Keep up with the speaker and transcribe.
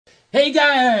Hey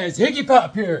guys, Higgy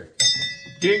Pop here.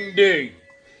 Ding ding.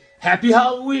 Happy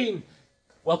Halloween.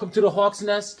 Welcome to the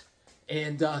Hawksnest.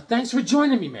 And thanks for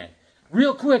joining me, man.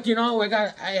 Real quick, you know,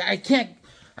 I can't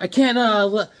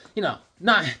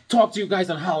not talk to you guys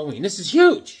on Halloween. This is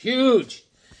huge, huge.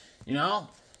 You know,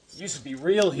 it used to be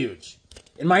real huge.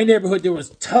 In my neighborhood, there was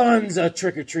tons of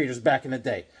trick-or-treaters back in the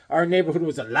day. Our neighborhood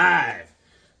was alive.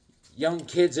 Young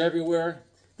kids everywhere.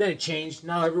 Then it changed.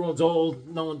 Now everyone's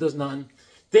old. No one does nothing.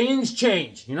 Things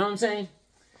change. You know what I'm saying?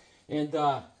 And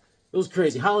it was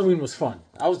crazy. Halloween was fun.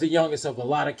 I was the youngest of a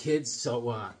lot of kids,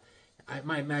 so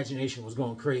my imagination was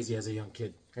going crazy as a young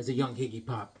kid, as a young Higgy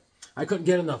Pop. I couldn't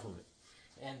get enough of it.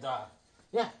 And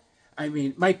yeah, I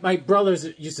mean, my brothers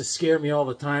used to scare me all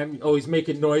the time, always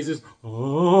making noises.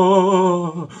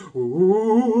 Oh,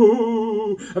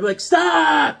 ooh. I'm like,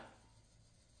 stop!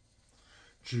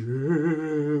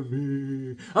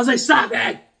 Jimmy. I was like, stop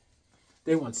it!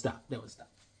 They wouldn't stop. They wouldn't stop.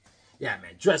 Yeah,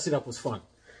 man, dressing up was fun.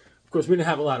 Of course, we didn't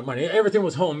have a lot of money. Everything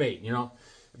was homemade, you know.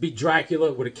 Be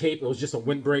Dracula with a cape. It was just a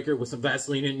windbreaker with some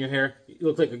Vaseline in your hair. You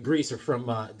looked like a greaser from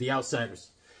The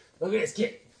Outsiders. Look at this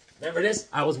kid. Remember this?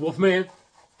 I was Wolfman.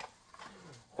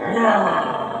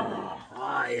 Oh,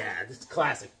 yeah. This is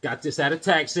classic. Got this at a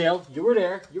tag sale. You were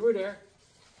there. You were there.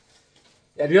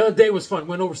 Yeah, the other day was fun.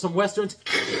 Went over some Westerns.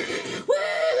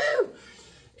 Woo!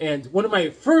 And one of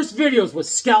my first videos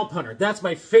was Scalp Hunter. That's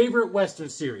my favorite Western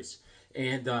series.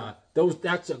 And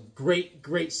that's a great,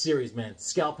 great series, man.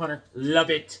 Scalp Hunter. Love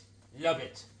it. Love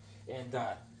it. And,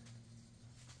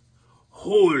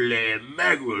 holy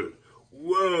mackerel.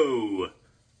 Whoa.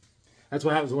 That's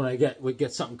what happens when I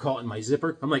get something caught in my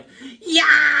zipper. I'm like,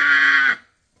 yeah!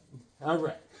 All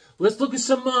right. Let's look at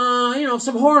some,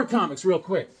 some horror comics real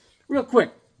quick. Real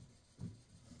quick.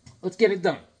 Let's get it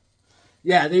done.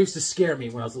 Yeah, they used to scare me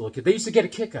when I was a little kid. They used to get a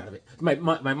kick out of it. My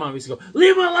mom used to go,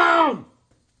 leave him alone!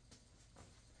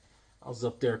 I was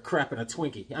up there crapping a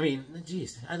Twinkie. I mean,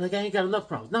 jeez, I ain't got enough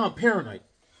problems. Now I'm paranoid.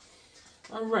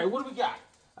 All right, what do we got?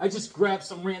 I just grabbed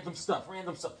some random stuff,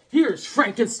 Here's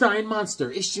Frankenstein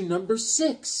Monster, issue number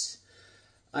 6.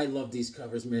 I love these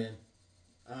covers, man.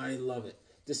 I love it.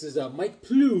 This is Mike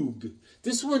Plug.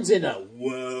 This one's in a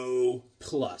Whoa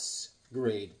Plus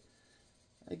grade.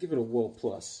 I give it a Whoa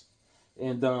Plus.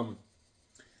 And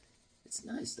it's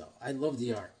nice, though. I love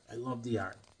the art. I love the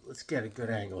art. Let's get a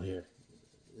good angle here.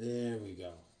 There we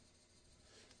go.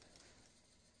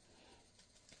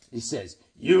 He says,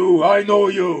 I know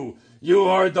you. You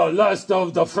are the last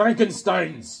of the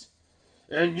Frankensteins.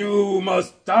 And you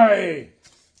must die.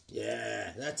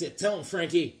 Yeah, that's it. Tell him,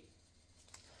 Frankie.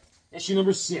 Issue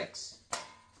number 6.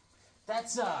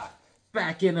 That's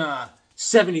back in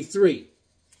 73.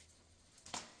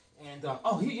 And,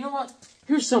 you know what?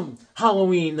 Here's some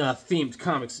Halloween-themed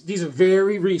comics. These are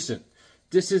very recent.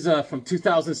 This is from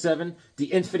 2007, The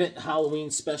Infinite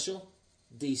Halloween Special,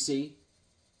 DC.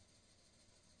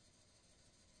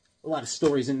 A lot of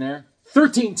stories in there.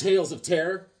 13 Tales of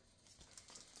Terror.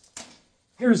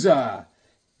 Here's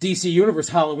DC Universe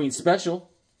Halloween Special,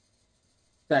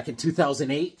 back in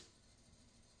 2008.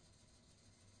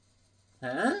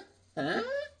 Huh?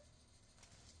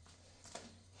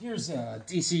 Here's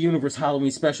DC Universe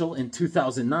Halloween Special in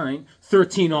 2009.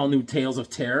 13 all-new Tales of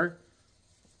Terror.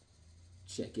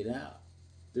 Check it out.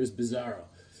 There's Bizarro.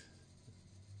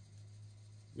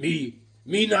 Me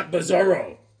not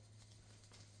Bizarro.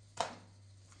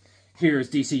 Here's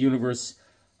DC Universe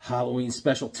Halloween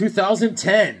Special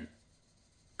 2010.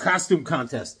 Costume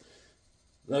Contest.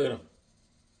 Look at him.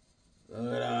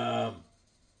 Look at him.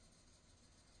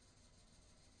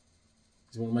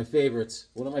 He's one of my favorites.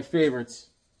 One of my favorites.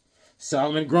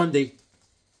 Solomon Grundy.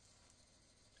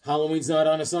 Halloween's not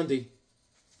on a Sunday.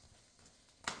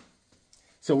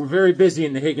 So we're very busy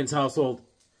in the Higgins household.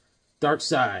 Dark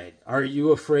Side. Are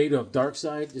you afraid of Dark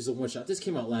Side? This is a one-shot. This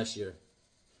came out last year.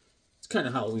 It's kind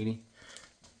of Halloween-y.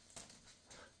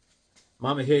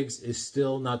 Mama Higgs is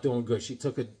still not doing good. She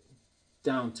took a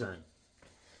downturn.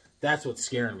 That's what's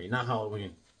scaring me, not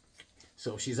Halloween.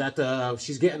 So she's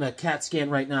getting a CAT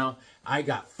scan right now. I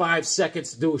got 5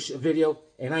 seconds to do a video,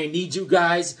 and I need you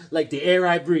guys like the air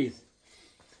I breathe.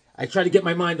 I tried to get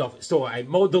my mind off it. So I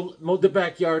mowed the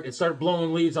backyard and started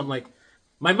blowing leaves. I'm like,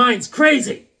 my mind's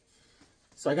crazy.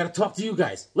 So I got to talk to you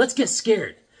guys. Let's get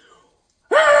scared.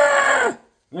 Ah!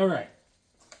 All right.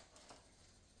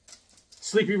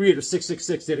 Sleepy Reader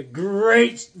 666 did a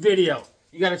great video.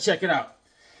 You got to check it out.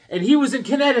 And he was in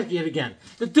Connecticut again.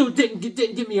 The dude didn't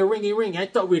give me a ringy ring. I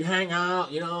thought we'd hang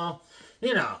out, you know,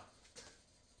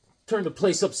 turn the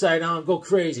place upside down, go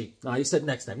crazy. No, he said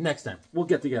next time. We'll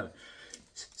get together.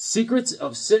 Secrets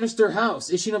of Sinister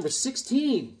House, issue number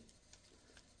 16.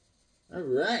 All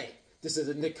right. This is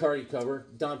a Nick Cardy cover.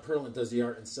 Don Perlin does the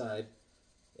art inside.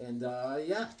 And,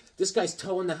 yeah, this guy's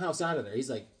towing the house out of there. He's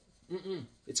like,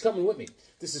 it's coming with me.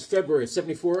 This is February of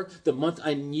 74, the month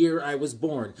and year I was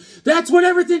born. That's when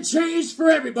everything changed for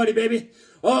everybody, baby.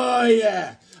 Oh,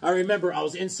 yeah. I remember I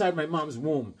was inside my mom's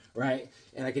womb, right?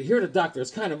 And I could hear the doctor.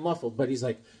 It's kind of muffled, but he's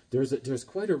like, there's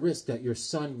quite a risk that your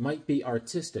son might be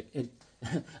artistic. And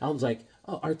I was like,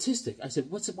 oh, artistic. I said,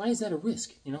 why is that a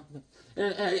risk? You know?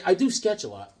 And I do sketch a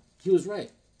lot. He was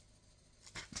right.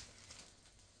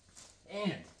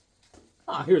 And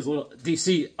here's a little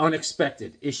DC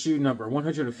Unexpected, issue number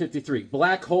 153.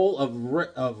 Black Hole of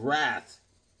Wrath.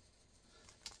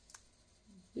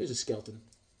 Here's a skeleton.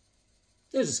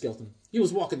 There's a skeleton. He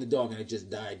was walking the dog and it just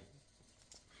died.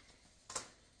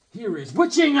 Here is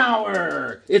Witching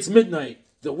Hour. It's midnight.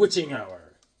 The Witching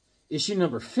Hour. Issue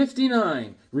number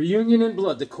 59. Reunion in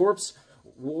Blood. The Corpse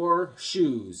Wore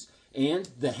Shoes. And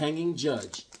The Hanging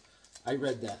Judge. I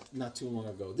read that not too long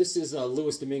ago. This is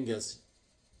Luis Dominguez.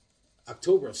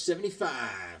 October of 75.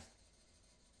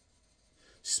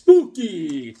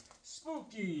 Spooky.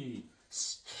 Spooky.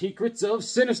 Secrets of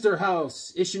Sinister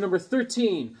House. Issue number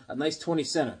 13. A nice 20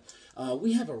 center.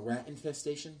 We have a rat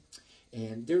infestation.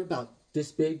 And they're about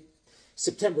this big.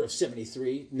 September of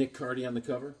 73. Nick Cardy on the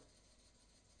cover.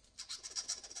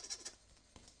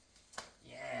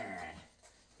 Yeah.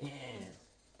 And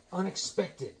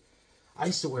Unexpected. I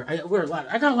used to wear a lot.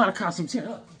 I got a lot of costumes here.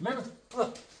 Look, remember?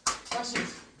 Look. Watch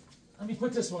this. Let me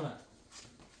put this one on.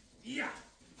 Yeah.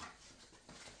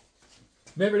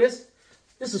 Remember this?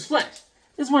 This is Flash.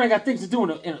 This is when I got things to do.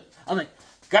 I'm like,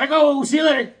 gotta go. See you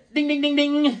later. Ding, ding, ding,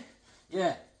 ding.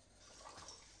 Yeah.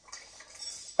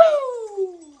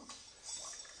 Boo!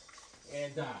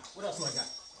 And what else do I got?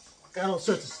 Got all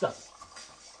sorts of stuff.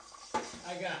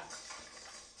 I got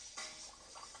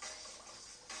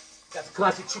the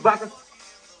classic Chewbacca.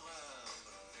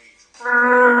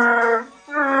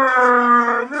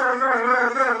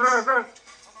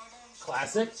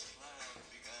 Classic.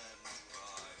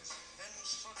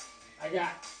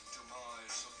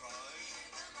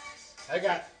 I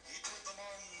got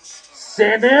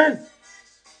Sandman.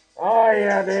 Oh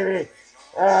yeah, baby.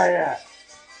 Oh yeah.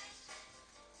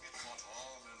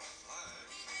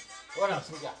 What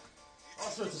else we got? All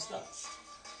sorts of stuff.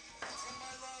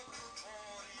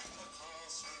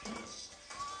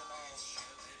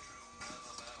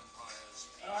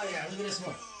 Oh yeah, look at this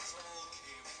one.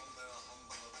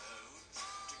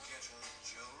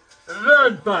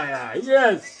 Vampire,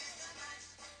 yes.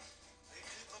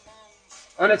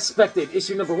 Unexpected,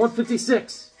 issue number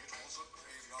 156.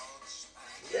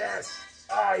 Yes.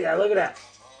 Oh yeah, look at that.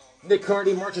 Nick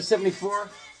Cardy, March of 74.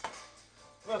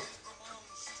 Look.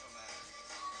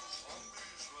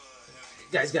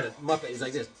 Guy's got a Muppet. He's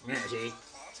like this. Yeah, see?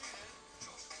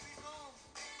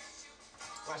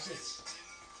 Watch this.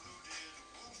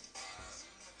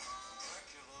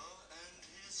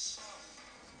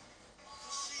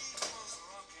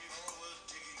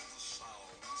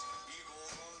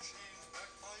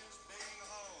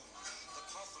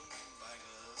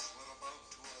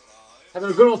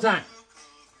 Having a good old time.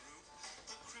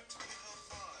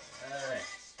 Alright,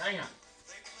 hang on.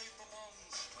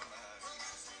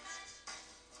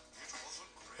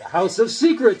 The House of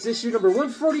Secrets, issue number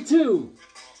 142.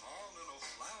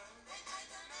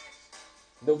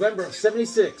 November of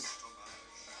 76.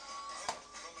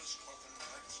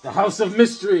 The House of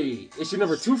Mystery, issue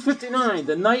number 259.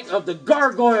 The Night of the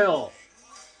Gargoyle.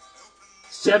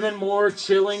 7 more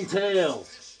chilling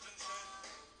tales.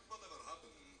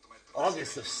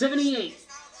 August of 78.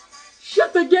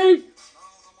 Shut the gate!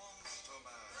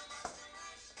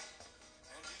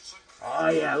 Oh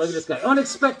yeah, look at this guy.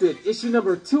 Unexpected, issue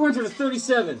number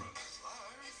 237.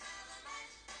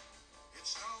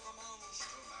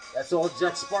 That's all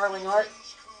Jack Sparling art.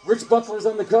 Rich Buckler's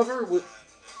on the cover with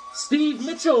Steve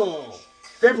Mitchell.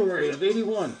 February of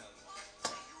 81.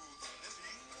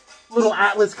 Little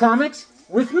Atlas Comics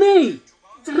with me,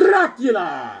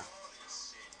 Dracula.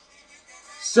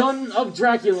 Son of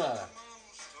Dracula.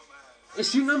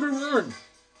 Issue number 1.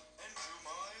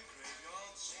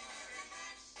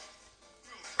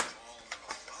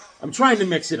 I'm trying to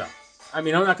mix it up. I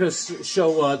mean, I'm not going to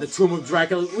show the Tomb of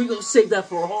Dracula. We're going to save that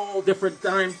for a whole different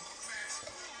time.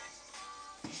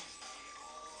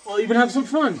 We'll even have some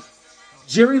fun.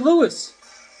 Jerry Lewis.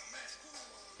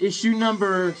 Issue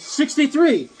number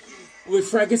 63. With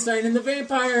Frankenstein and the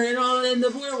vampire and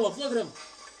the werewolf. Look at him.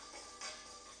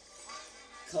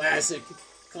 Classic.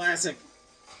 Classic.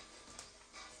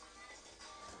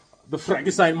 The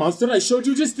Frankenstein monster I showed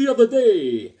you just the other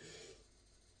day.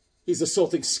 He's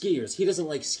assaulting skiers. He doesn't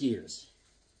like skiers.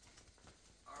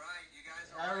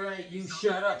 All right, you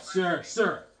shut up, sir.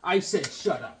 Sir, I said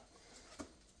shut up.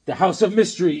 The House of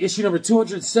Mystery, issue number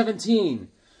 217.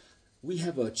 We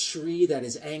have a tree that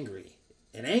is angry.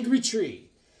 An angry tree.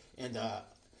 And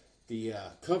the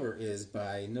cover is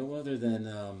by no other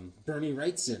than Bernie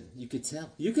Wrightson. You could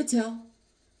tell. You could tell.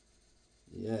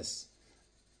 Yes.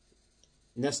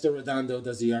 Nestor Redondo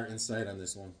does the art inside on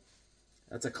this one.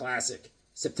 That's a classic.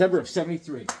 September of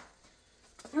 73.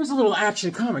 Here's a little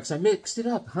Action Comics. I mixed it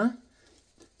up, huh?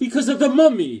 Because of the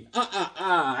Mummy.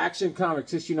 Action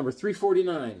Comics, issue number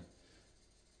 349.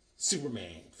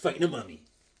 Superman fighting a mummy.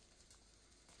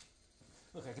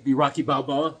 Look, I could be Rocky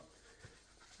Balboa.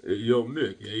 Hey, yo,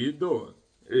 Mick, how you doing?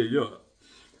 Hey, yo.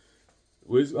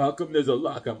 How come there's a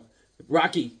lock?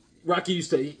 Rocky used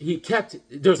to,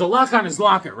 there's a lock on his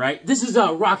locker, right? This is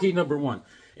Rocky number 1.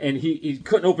 And he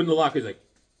couldn't open the locker. He's like,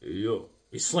 hey, yo.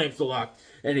 He slams the lock.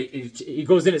 And he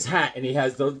goes in his hat and he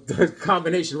has the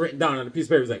combination written down on a piece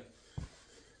of paper.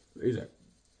 He's like,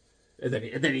 and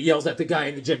then he yells at the guy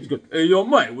in the gym. He goes, hey, yo,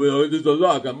 Mike, well, there's a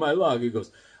lock on my lock. He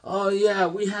goes, oh, yeah,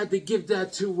 we had to give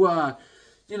that to,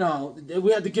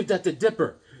 we had to give that to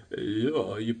Dipper. Hey,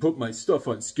 yo, you put my stuff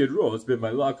on Skid Row. It's been my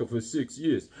locker for 6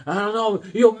 years. I don't know.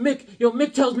 Yo,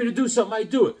 Mick tells me to do something. I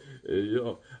do it. Hey,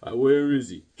 yo, where is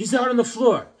he? He's out on the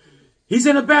floor. He's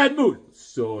in a bad mood.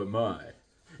 So am I.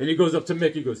 And he goes up to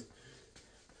Mick. He goes,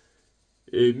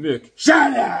 hey, Mick.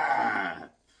 Shut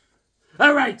up!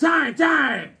 All right, time!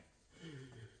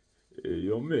 Hey,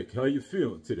 yo, Mick, how you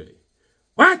feeling today?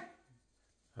 What?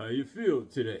 How you feeling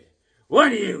today?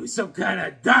 What are you, some kind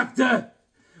of doctor?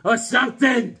 Or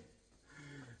something?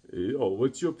 Hey, yo,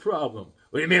 what's your problem?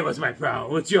 What do you mean, what's my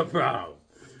problem? What's your problem?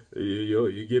 Hey, yo,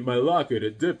 you gave my locker to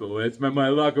Dipper. That's my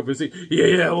locker for 6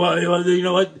 Yeah, well, you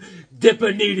know what?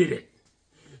 Dipper needed it.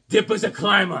 Dipper's a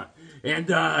climber. And,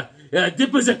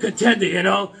 Dipper's a contender, you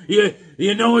know?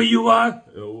 You know who you are?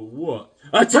 What?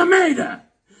 A tomato!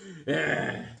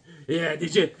 Yeah,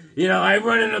 did you know, I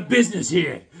run a business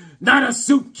here. Not a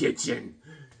soup kitchen.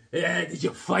 Did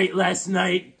you fight last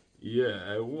night? Yeah,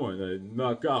 I won. I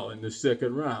knocked out in the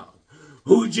second round.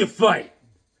 Who'd you fight?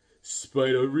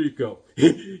 Spider Rico.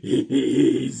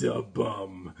 He's a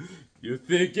bum. You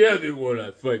think everyone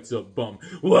I fight's a bum.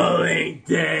 Well, ain't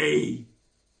they?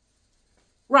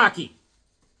 Rocky.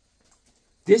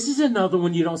 This is another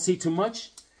one you don't see too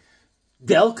much.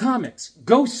 Dell Comics.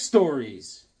 Ghost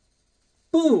Stories.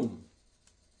 Boom.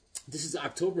 This is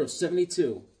October of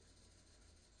 72.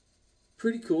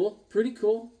 Pretty cool. Pretty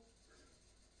cool.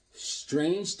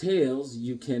 Strange tales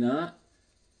you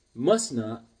must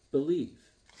not believe.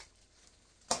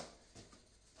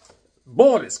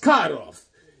 Boris Karloff.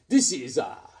 This is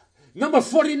number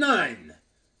 49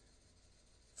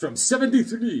 from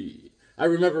 73. I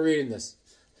remember reading this.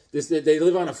 They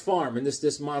live on a farm, and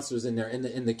this monster's in there,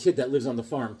 and the kid that lives on the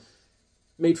farm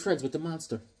made friends with the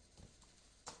monster.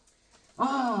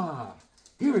 Ah,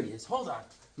 here it is. Hold on.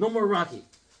 No more Rocky.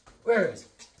 Where is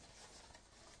it?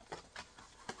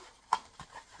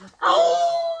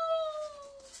 Oh!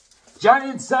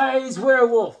 Giant-sized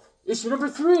werewolf. Issue number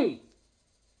 3.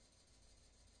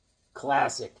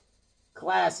 Classic.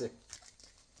 Classic.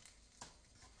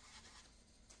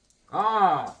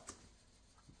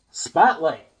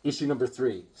 Spotlight. Issue number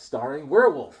 3. Starring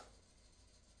Werewolf.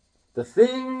 The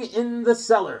Thing in the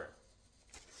Cellar.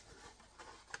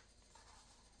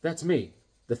 That's me.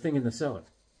 The Thing in the Cellar.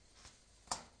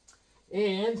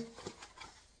 And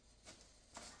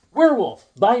Werewolf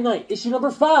by Night, issue number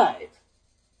 5.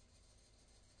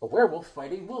 A werewolf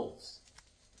fighting wolves.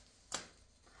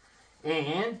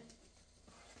 And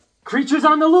Creatures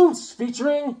on the Loose,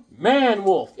 featuring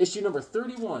Man-Wolf, issue number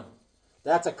 31.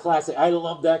 That's a classic. I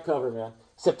love that cover, man.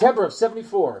 September of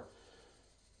 74.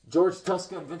 George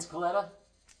Tuska and Vince Coletta.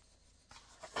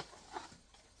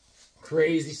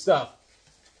 Crazy stuff.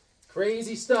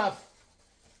 Crazy stuff.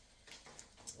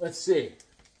 Let's see.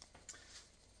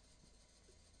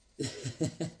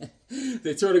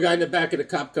 They throw the guy in the back of the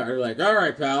cop car. They're like, all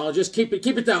right, pal, just keep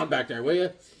it down back there, will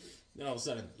you? And all of a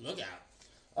sudden, look out.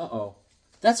 Uh-oh.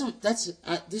 This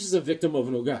is a victim of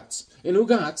an Ugats. An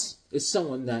Ugats is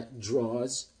someone that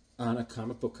draws on a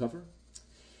comic book cover.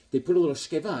 They put a little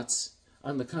shkevats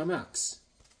on the comics.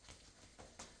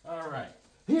 All right.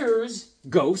 Here's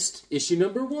Ghost, issue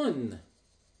number 1.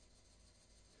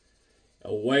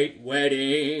 A white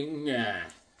wedding.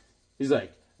 He's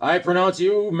like, I pronounce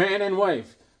you man and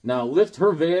wife. Now lift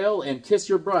her veil and kiss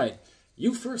your bride.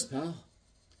 You first, pal.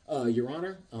 Your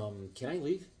Honor, can I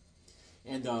leave?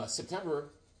 And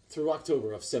September through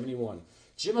October of 71.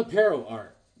 Jim Aparo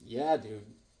art. Yeah, dude.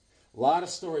 A lot of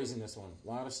stories in this one. A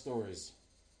lot of stories.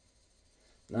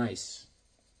 Nice.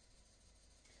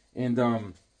 And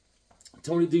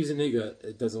Tony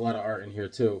DeZuniga does a lot of art in here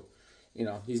too. You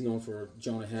know, he's known for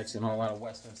Jonah Hex and a lot of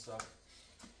Western stuff.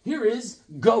 Here is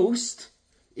Ghost,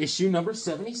 issue number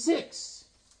 76.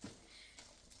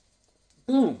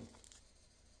 Boom.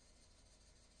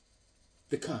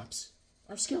 The cops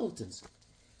are skeletons.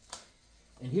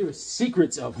 And here is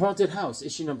Secrets of Haunted House,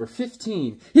 issue number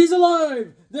 15. He's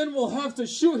alive! Then we'll have to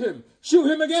shoot him!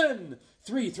 Shoot him again!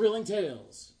 3 thrilling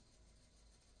tales.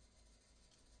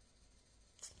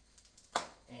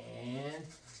 And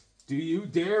Do You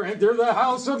Dare Enter the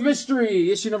House of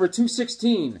Mystery, issue number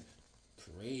 216.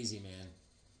 Crazy, man.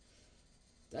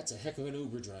 That's a heck of an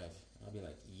Uber drive. I'll be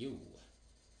like, you.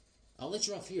 I'll let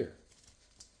you off here.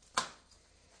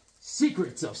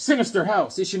 Secrets of Sinister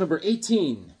House, issue number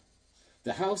 18.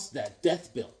 The house that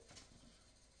Death built.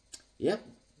 Yep.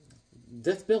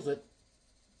 Death built it.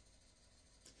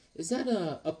 Is that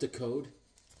up to code?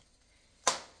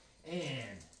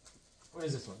 And what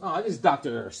is this one? Oh, this is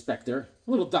Dr. Spectre.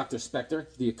 Little Dr. Spectre.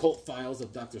 The Occult Files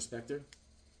of Dr. Spectre.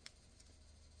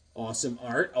 Awesome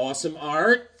art. Awesome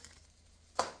art.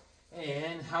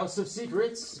 And House of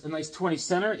Secrets. A nice 20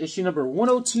 center. Issue number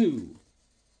 102.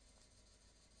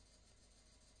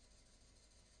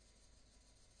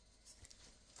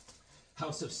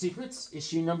 House of Secrets,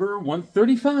 issue number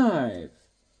 135.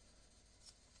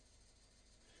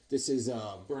 This is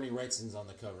Bernie Wrightson's on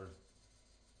the cover.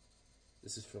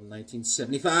 This is from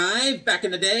 1975, back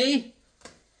in the day.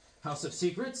 House of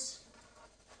Secrets.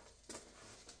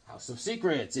 House of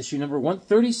Secrets, issue number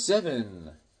 137.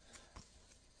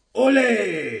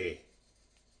 Ole!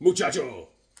 Muchacho!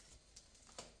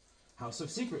 House of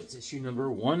Secrets, issue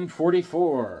number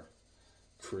 144.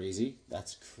 Crazy.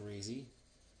 That's crazy.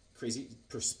 Crazy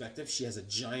perspective. She has a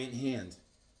giant hand.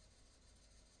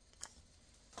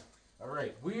 All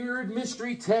right. Weird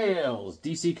Mystery Tales.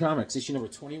 DC Comics, issue number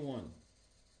 21.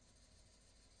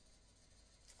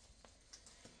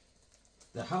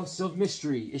 The House of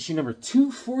Mystery, issue number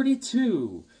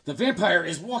 242. The vampire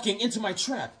is walking into my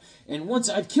trap, and once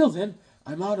I've killed him,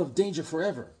 I'm out of danger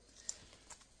forever.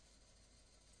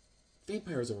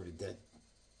 Vampire's already dead.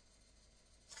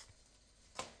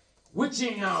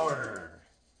 Witching Hour.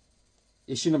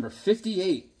 Issue number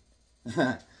 58.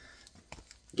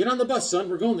 Get on the bus, son.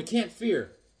 We're going to Camp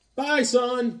Fear. Bye,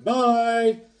 son.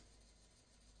 Bye.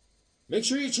 Make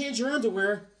sure you change your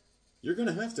underwear. You're going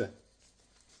to have to.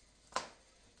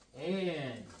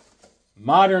 And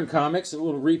Modern Comics, a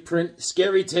little reprint.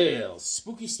 Scary Tales.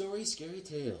 Spooky stories, scary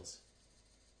tales.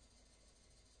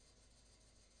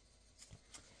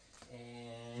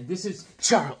 And this is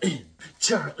Charlton.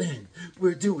 Charlton.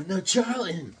 We're doing the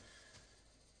Charlton.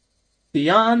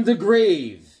 Beyond the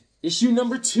Grave, issue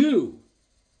number 2.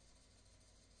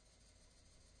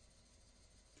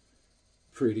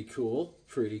 Pretty cool,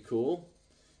 pretty cool.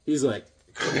 He's like,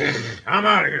 I'm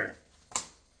out of here.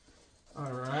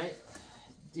 All right.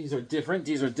 These are different,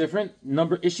 these are different.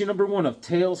 Issue number 1 of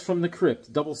Tales from the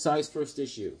Crypt, double-sized first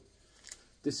issue.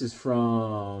 This is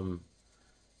from,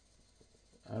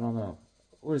 I don't know,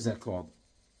 what is that called?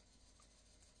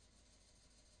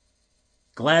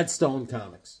 Gladstone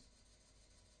Comics.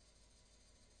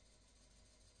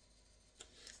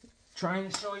 Trying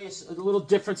to show you a little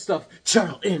different stuff.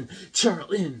 Charlton,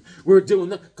 Charlton. We're doing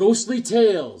the Ghostly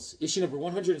Tales, issue number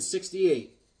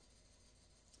 168.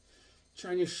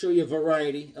 Trying to show you a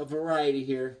variety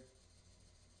here.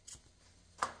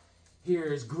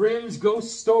 Here's Grimm's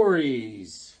Ghost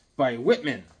Stories by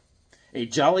Whitman. A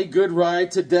Jolly Good Ride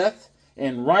to Death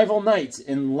and Rival Knights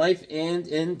in Life and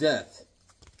in Death.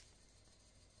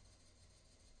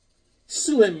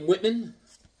 Slim Whitman.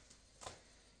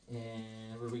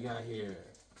 And what do we got here?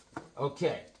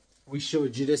 Okay. We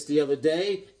showed you this the other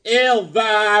day.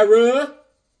 Elvira.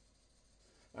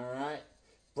 Alright.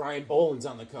 Brian Boland's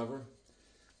on the cover.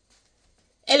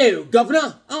 Hello,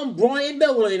 Governor. I'm Brian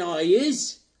Boland, I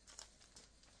is.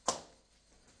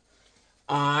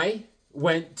 I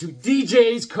went to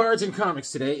DJ's Cards and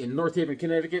Comics today in North Haven,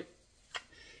 Connecticut.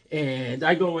 And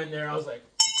I go in there, I was like...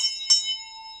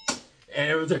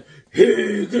 And it was like...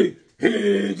 Higgy,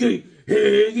 higgy,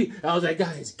 higgy. I was like,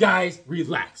 guys,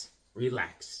 relax.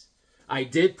 Relax. I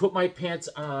did put my pants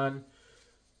on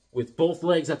with both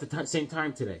legs at the same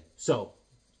time today. So...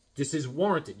 this is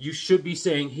warranted. You should be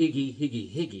saying higgy, higgy,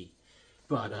 higgy.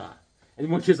 But and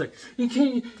one kid's like,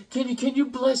 can you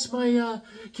bless my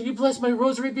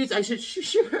rosary beads? I said,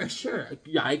 sure.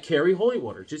 Yeah, I carry holy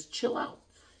water. Just chill out.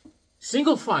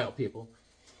 Single file, people.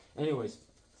 Anyways,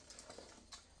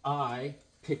 I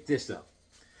picked this up.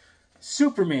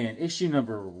 Superman, issue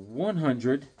number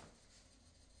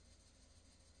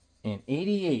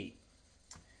 188.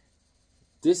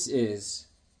 This is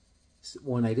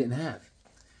one I didn't have.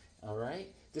 All right.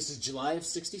 This is July of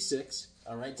 '66.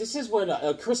 All right. This is when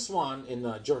Chris Swan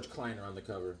and George Klein are on the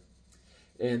cover.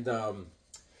 And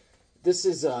this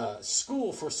is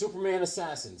School for Superman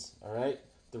Assassins. All right.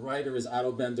 The writer is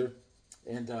Otto Bender.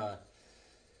 And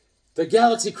the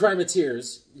Galaxy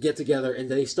Crimeteers get together and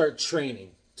they start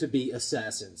training to be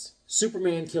assassins.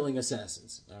 Superman killing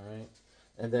assassins. All right.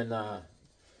 And then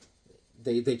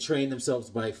they train themselves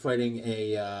by fighting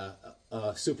a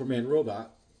Superman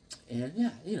robot. And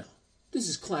yeah, you know, this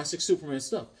is classic Superman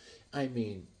stuff. I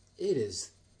mean, it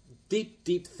is deep,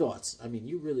 deep thoughts. I mean,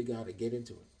 you really got to get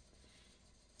into it.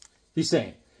 He's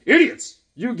saying, idiots,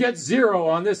 you get 0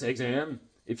 on this exam.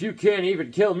 If you can't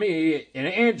even kill me, an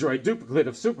android duplicate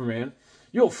of Superman,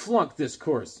 you'll flunk this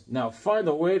course. Now find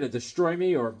a way to destroy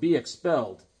me or be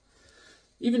expelled.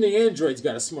 Even the android's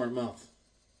got a smart mouth.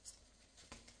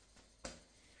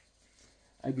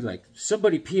 I'd be like,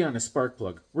 somebody pee on a spark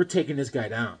plug. We're taking this guy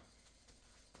down.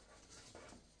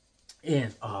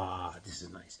 And, this is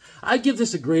nice. I give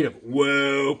this a grade of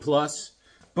whoa plus,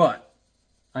 but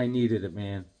I needed it,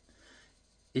 man.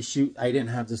 Issue, I didn't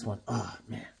have this one. Oh,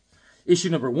 man. Issue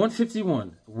number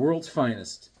 151, World's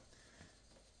Finest.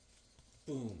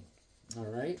 Boom. All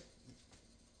right.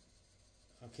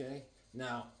 Okay.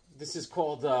 Now, this is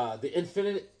called the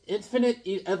Infinite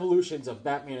Evolutions of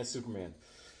Batman and Superman.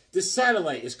 This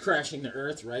satellite is crashing to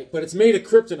Earth, right? But it's made of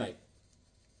kryptonite.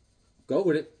 Go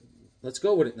with it. Let's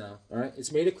go with it now. All right.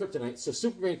 It's made of kryptonite. So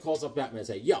Superman calls up Batman and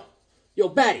says, yo,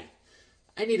 Batty,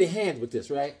 I need a hand with this,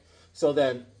 right? So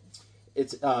then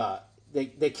it's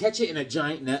they catch it in a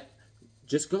giant net.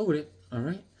 Just go with it, all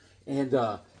right? And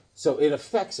so it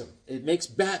affects him. It makes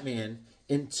Batman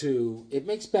into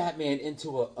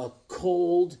a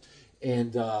cold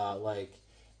and like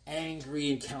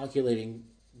angry and calculating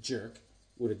jerk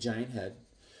with a giant head,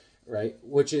 right?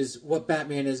 Which is what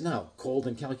Batman is now, cold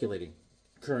and calculating,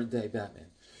 current day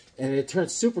Batman. And it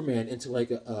turns Superman into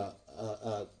like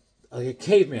a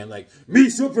caveman, like me,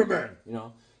 Superman, you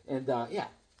know? And yeah,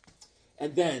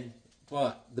 and then.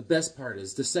 But the best part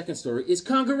is, the second story is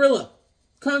Congarilla.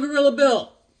 Congarilla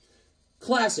Bill.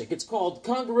 Classic. It's called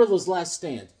Congarilla's Last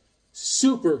Stand.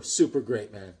 Super, super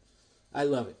great, man. I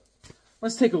love it.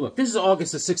 Let's take a look. This is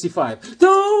August of '65.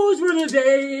 Those were the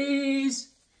days!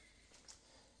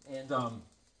 And,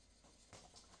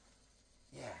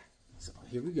 yeah. So,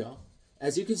 here we go.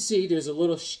 As you can see, there's a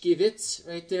little skivets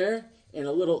right there. And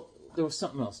a little, there was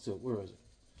something else too. Where was it?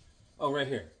 Oh, right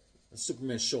here.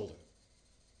 Superman's shoulder.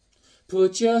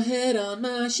 Put your head on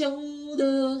my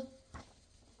shoulder.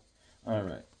 All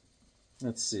right.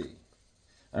 Let's see.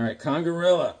 All right,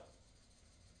 Congarilla.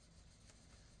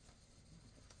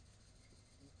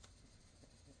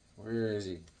 Where is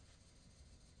he?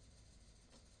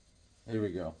 Here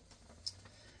we go.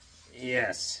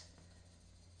 Yes.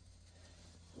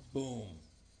 Boom.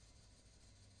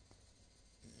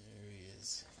 There he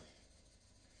is.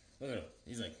 Look at him.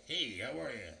 He's like, hey, how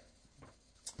are you?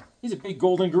 He's a big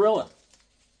golden gorilla.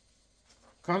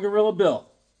 Congarilla Bill.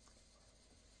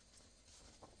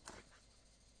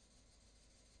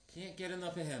 Can't get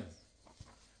enough of him.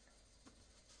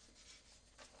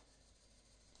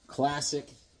 Classic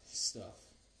stuff.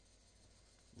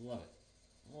 Love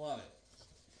it. Love it.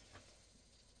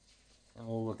 And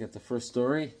we'll look at the first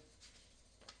story.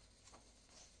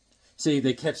 See,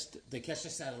 they catch the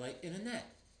satellite in a net.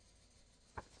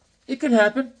 It can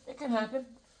happen. It can happen.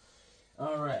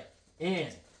 All right.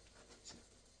 And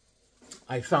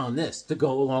I found this to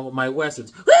go along with my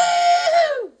westerns.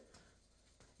 Woo!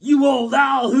 You old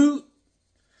owl hoot!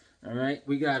 All right,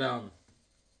 we got I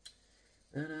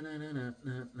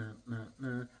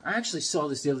actually saw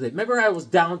this the other day. Remember, I was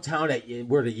downtown at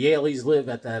where the Yaleys live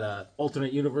at that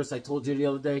alternate universe I told you the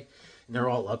other day, and they're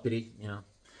all uppity, you know.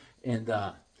 And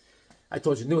I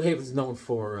told you New Haven's known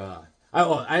for.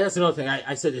 That's another thing.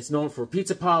 I said it's known for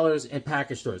pizza parlors and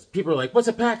package stores. People are like, "What's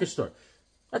a package store?"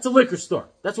 That's a liquor store.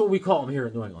 That's what we call them here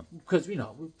in New England. Because, you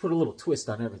know, we put a little twist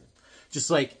on everything. Just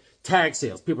like tag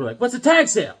sales. People are like, what's a tag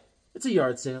sale? It's a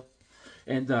yard sale.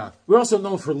 And we're also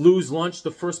known for Lou's Lunch,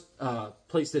 the first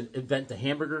place to invent the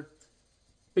hamburger.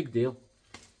 Big deal.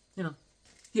 You know,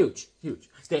 huge, huge.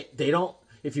 They don't,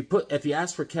 if you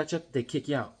ask for ketchup, they kick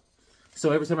you out.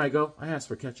 So every time I go, I ask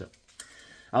for ketchup.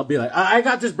 I'll be like, I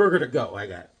got this burger to go. I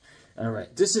got it. All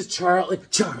right. This is Charlton.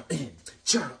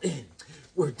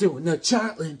 We're doing the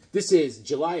Charlton. This is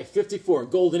July of '54,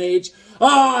 Golden Age.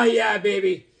 Oh, yeah,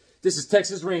 baby. This is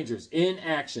Texas Rangers in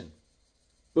action.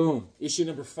 Boom. Issue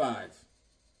number 5.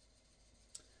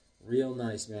 Real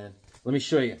nice, man. Let me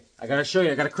show you. I got to show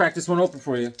you. I got to crack this one open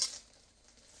for you.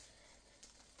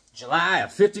 July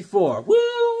of '54.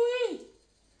 Woo-wee!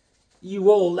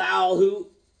 You old owl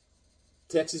hoot.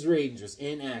 Texas Rangers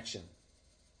in action.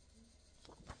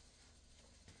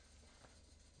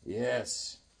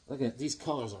 Yes. Look at these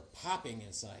colors are popping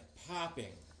inside.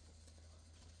 Popping.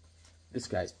 This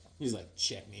guy's, he's like,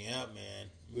 check me out, man.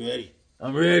 Ready.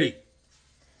 I'm ready.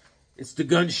 It's the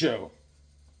gun show.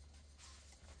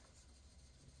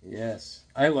 Yes.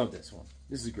 I love this one.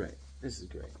 This is great. This is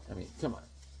great. I mean, come on.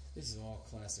 This is all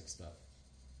classic stuff.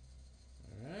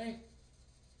 All right.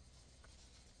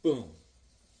 Boom.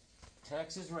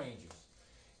 Texas Rangers.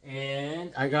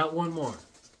 And I got one more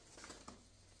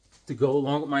to go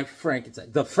along with my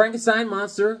Frankenstein. The Frankenstein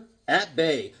monster at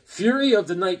bay. Fury of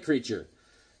the Night Creature.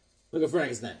 Look at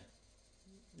Frankenstein.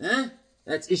 Huh?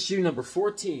 That's issue number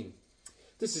 14.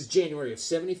 This is January of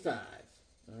 75.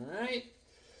 All right.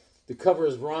 The cover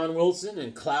is Ron Wilson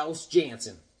and Klaus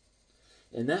Janson.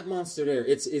 And that monster there,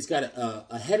 it's got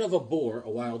a head of a boar, a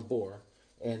wild boar.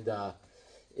 And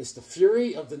it's the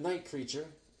Fury of the Night Creature,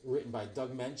 written by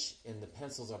Doug Mensch, and the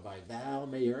pencils are by Val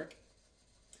Mayerick.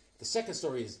 The second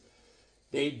story is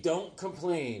They Don't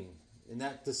Complain, and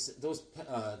that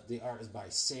the art is by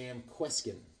Sam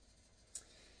Queskin.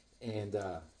 And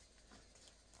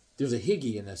there's a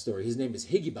Higgy in that story. His name is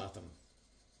Higgybotham.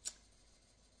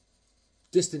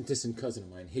 Distant cousin of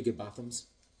mine, Higgybothams.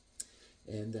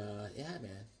 And yeah,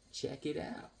 man, check it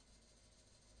out.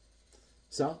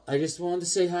 So I just wanted to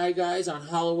say hi, guys, on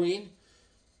Halloween.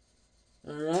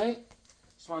 All right,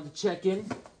 just wanted to check in.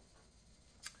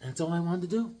 That's all I wanted to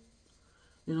do.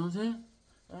 You know what I'm saying?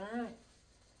 All right.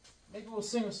 Maybe we'll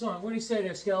sing a song. What do you say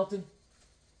there, Skeleton?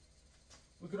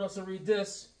 We could also read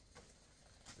this.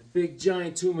 The Big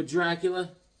Giant Tomb of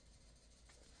Dracula.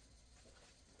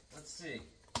 Let's see.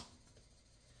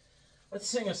 Let's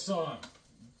sing a song.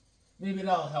 Maybe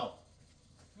that'll help.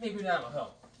 Maybe that'll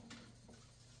help.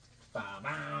 Bow,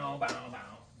 bow, bow,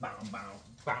 bow, bow, bow,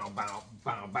 bow, bow, bow,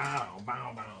 bow, bow,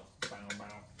 bow, bow,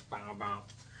 bow, bow, bow.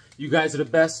 You guys are the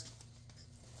best.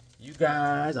 You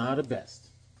guys are the best.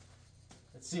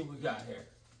 Let's see what we got here.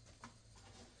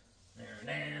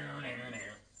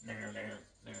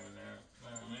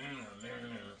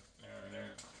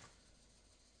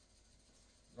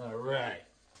 All right.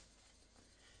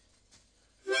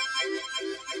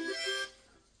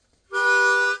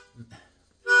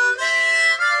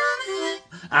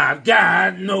 I've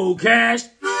got no cash.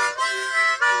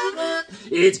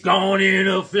 It's gone in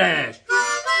a flash.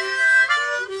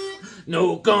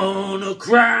 No gonna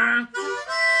cry.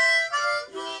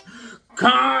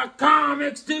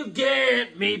 Comics to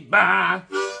get me by.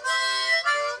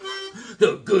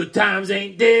 The good times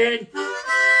ain't dead.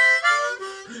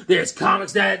 There's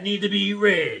comics that need to be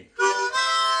read.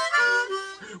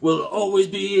 Will always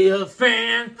be a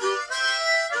fan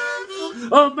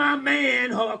of my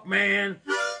man, Hawkman.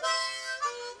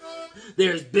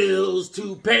 There's bills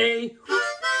to pay.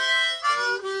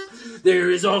 There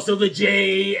is also the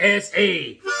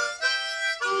JSA.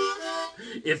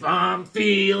 If I'm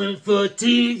feeling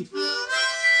fatigued,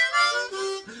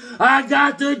 I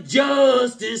got the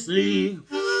Justice League.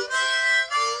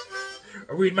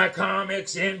 I read my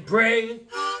comics and pray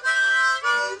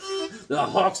the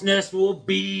Hawksnest will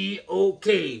be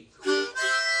okay.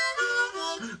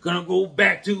 Gonna go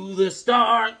back to the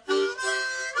start.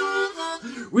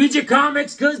 Read your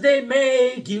comics 'cause they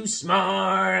make you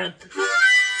smart.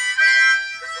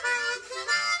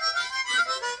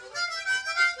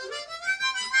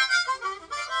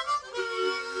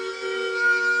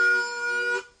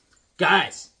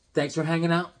 Guys, thanks for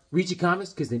hanging out. Read your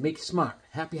comics because they make you smart.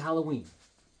 Happy Halloween.